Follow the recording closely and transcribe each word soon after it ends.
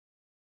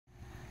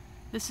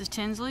This is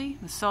Tinsley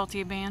with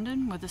Salty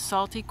Abandon with a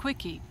salty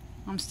Quickie.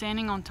 I'm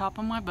standing on top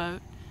of my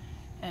boat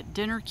at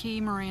Dinner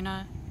Key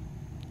Marina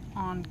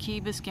on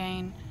Key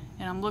Biscayne,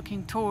 and I'm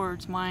looking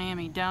towards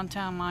Miami,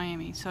 downtown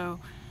Miami. So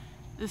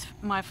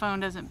my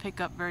phone doesn't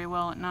pick up very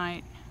well at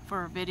night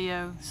for a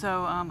video.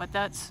 But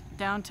that's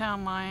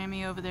downtown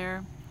Miami over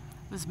there.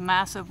 It was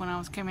massive when I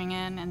was coming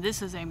in, and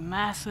this is a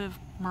massive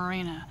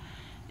marina.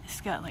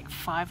 It's got like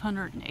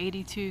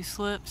 582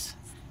 slips,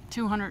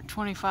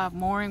 225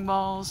 mooring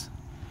balls,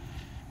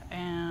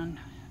 and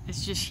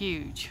it's just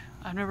huge.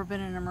 I've never been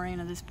in a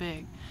marina this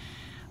big.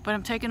 But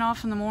I'm taking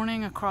off in the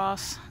morning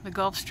across the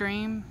Gulf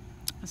Stream.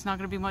 It's not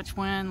going to be much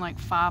wind, like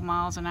 5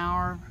 miles an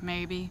hour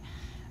maybe,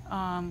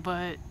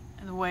 but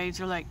the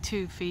waves are like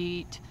 2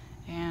 feet,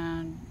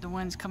 and the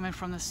wind's coming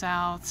from the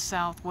south,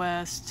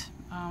 southwest.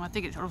 I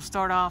think it'll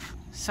start off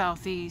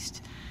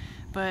southeast.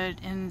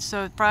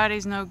 So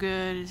Friday's no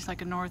good. It's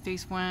like a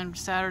northeast wind.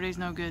 Saturday's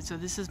no good. So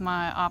this is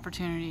my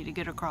opportunity to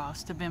get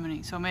across to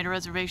Bimini. So I made a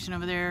reservation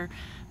over there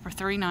for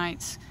 3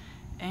 nights,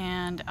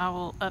 and I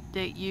will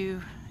update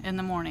you in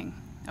the morning.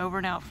 Over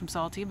and out from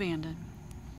Salty Abandon.